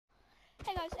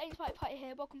guys, Party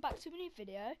here. Welcome back to a new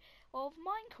video of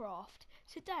Minecraft.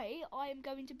 Today I am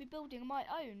going to be building my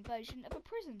own version of a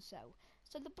prison cell.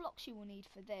 So the blocks you will need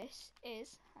for this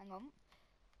is, hang on,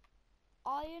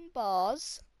 iron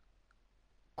bars,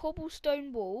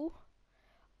 cobblestone wall,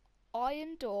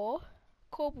 iron door,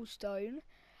 cobblestone,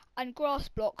 and grass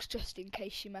blocks just in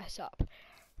case you mess up.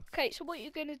 Okay, so what you're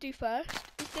going to do first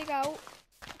is dig out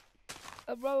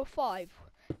a row of 5.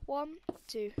 1,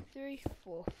 2, 3,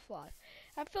 4, 5.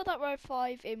 And fill that row of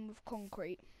 5 in with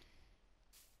concrete.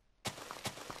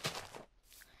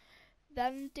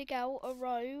 Then dig out a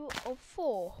row of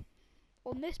 4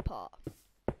 on this part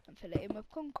and fill it in with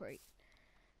concrete.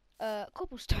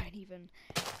 Cobblestone even.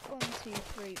 1, 2,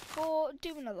 3, 4.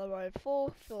 Do another row of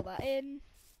 4, fill that in.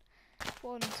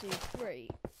 1, 2, 3.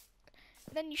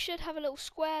 Then you should have a little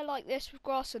square like this with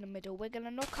grass in the middle. We're going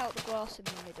to knock out the grass in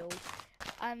the middle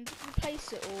and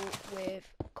replace it all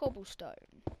with cobblestone.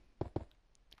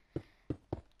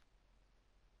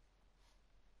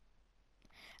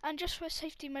 And just for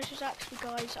safety measures, actually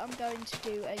guys, I'm going to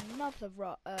do another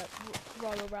row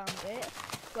around it.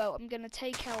 Well, I'm going to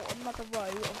take out another row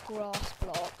of grass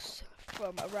blocks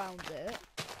from around it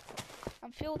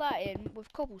and fill that in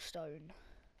with cobblestone.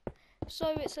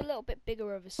 So it's a little bit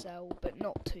bigger of a cell, but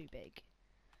not too big.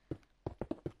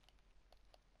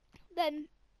 Then,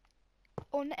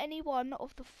 on any one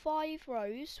of the 5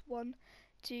 rows, 1,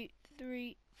 2,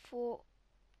 3, 4,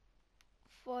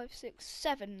 5, 6,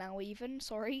 7 now even,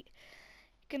 sorry,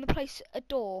 you're going to place a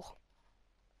door.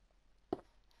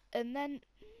 And then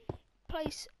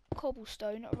place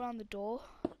cobblestone around the door,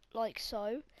 like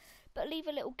so, but leave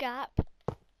a little gap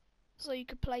so you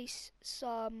could place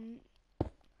some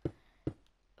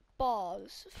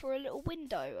bars for a little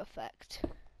window effect.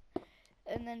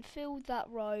 And then fill that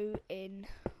row in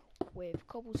with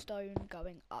cobblestone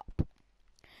going up.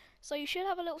 So you should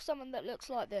have a little something that looks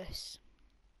like this.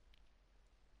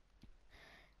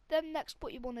 Then next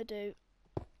what you want to do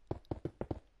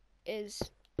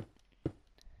is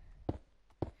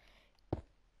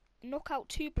knock out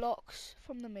 2 blocks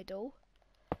from the middle.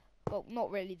 Well, not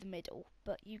really the middle,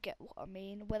 but you get what I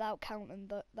mean, without counting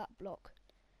that block.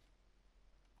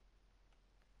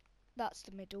 That's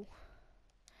the middle.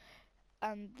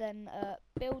 And then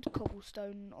build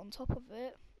cobblestone on top of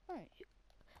it. Oh,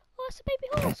 it's a baby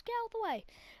horse, get out of the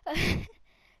way.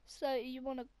 So you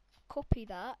want to copy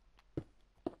that.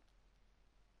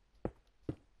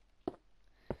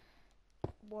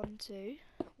 1, 2,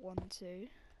 1, 2,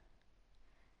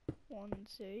 1,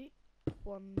 2,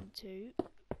 1, 2,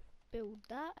 build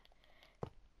that.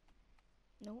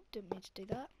 No, didn't mean to do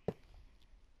that.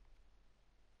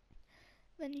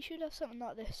 Then you should have something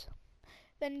like this.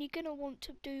 Then you're going to want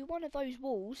to do one of those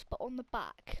walls, but on the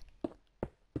back.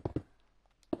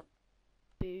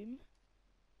 Boom.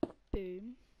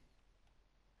 Boom.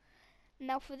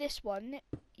 Now for this one,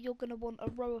 you're going to want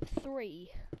a row of 3.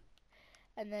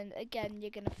 And then again, you're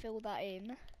going to fill that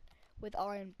in with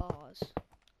iron bars.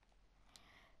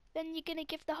 Then you're going to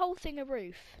give the whole thing a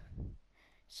roof.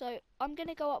 So I'm going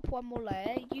to go up 1 more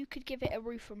layer. You could give it a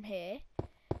roof from here.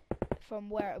 From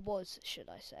where it was, should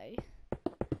I say.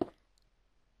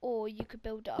 Or you could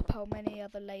build it up how many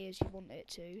other layers you want it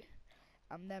to,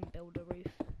 and then build a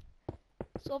roof.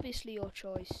 It's obviously your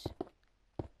choice.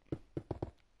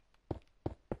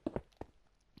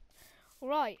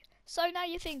 Alright, so now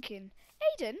you're thinking,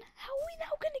 Aiden, how are we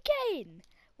now going to get in?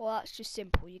 Well, that's just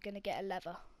simple. You're going to get a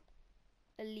lever.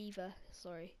 A lever,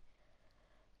 sorry.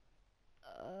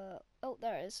 Oh,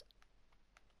 there it is.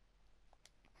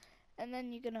 And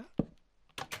then you're going to...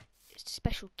 It's a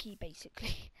special key,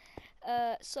 basically.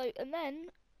 And then,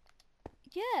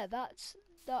 yeah, that's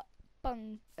that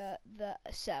the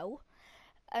cell,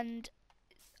 and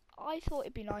I thought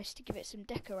it'd be nice to give it some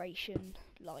decoration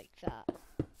like that.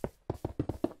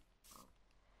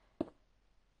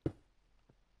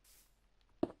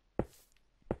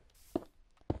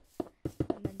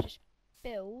 And then just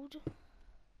build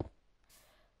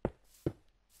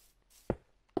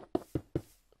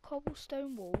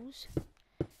cobblestone walls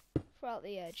throughout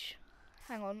the edge.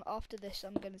 Hang on, after this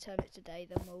I'm going to turn it to day,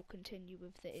 then we'll continue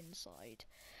with the inside.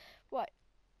 Right,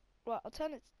 I'll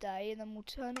turn it to day, and then we'll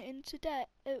turn it into day,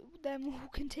 then we'll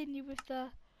continue with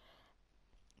the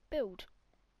build.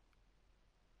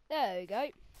 There we go.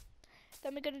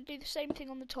 Then we're going to do the same thing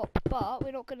on the top, but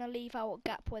we're not going to leave out a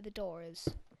gap where the door is.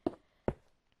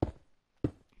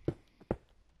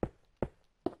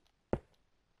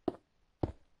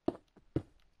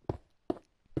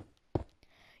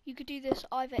 You could do this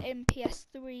either in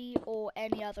PS3 or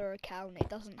any other account. It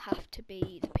doesn't have to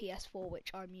be the PS4,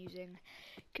 which I'm using.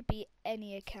 It could be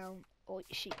any account. Or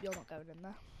sheep, you're not going in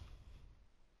there.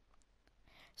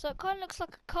 So it kind of looks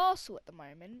like a castle at the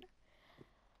moment.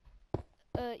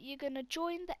 You're going to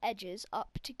join the edges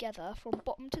up together from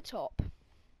bottom to top,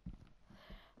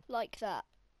 like that,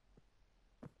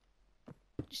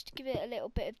 just to give it a little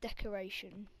bit of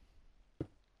decoration.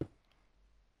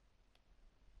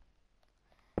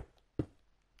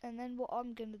 And then what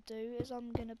I'm going to do is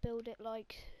I'm going to build it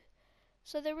like,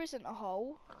 so there isn't a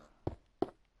hole,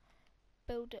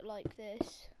 build it like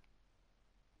this.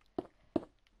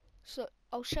 So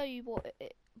I'll show you what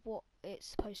it's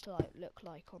supposed to look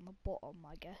like on the bottom,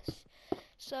 I guess.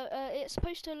 So it's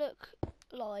supposed to look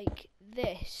like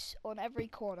this on every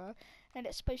corner, and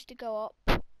it's supposed to go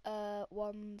up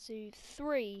 1, 2,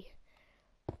 3.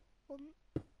 1,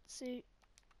 2,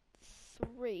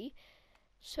 3.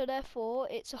 So therefore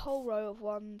it's a whole row of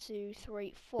 1, 2,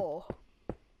 3, 4.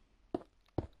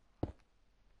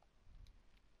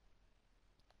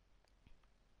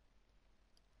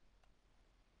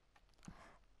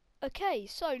 Okay,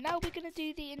 so now we're going to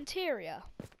do the interior,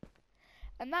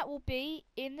 and that will be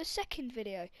in the second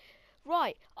video.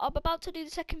 Right, I'm about to do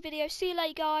the second video. See you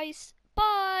later, guys.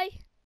 Bye!